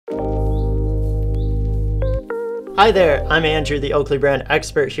Hi there, I'm Andrew, the Oakley brand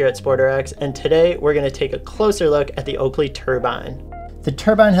expert here at SportRx, and today we're going to take a closer look at the Oakley Turbine. The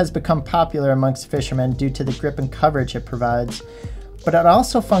Turbine has become popular amongst fishermen due to the grip and coverage it provides, but it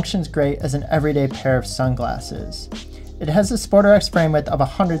also functions great as an everyday pair of sunglasses. It has a SportRx frame width of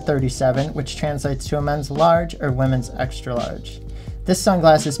 137, which translates to a men's large or women's extra large. This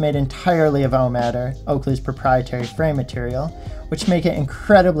sunglass is made entirely of O-Matter, Oakley's proprietary frame material, which make it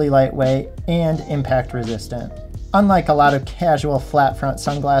incredibly lightweight and impact resistant. Unlike a lot of casual flat front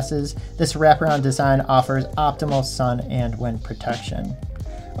sunglasses, this wraparound design offers optimal sun and wind protection.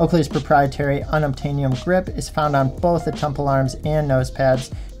 Oakley's proprietary unobtainium grip is found on both the temple arms and nose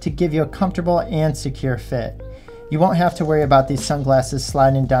pads to give you a comfortable and secure fit. You won't have to worry about these sunglasses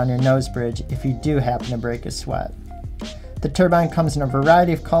sliding down your nose bridge if you do happen to break a sweat. The Turbine comes in a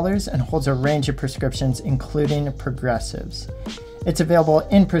variety of colors and holds a range of prescriptions, including progressives. It's available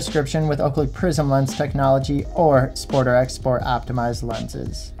in prescription with Oakley Prism lens technology or SportRx Sport Optimized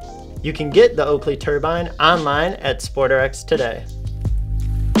lenses. You can get the Oakley Turbine online at SportRx today.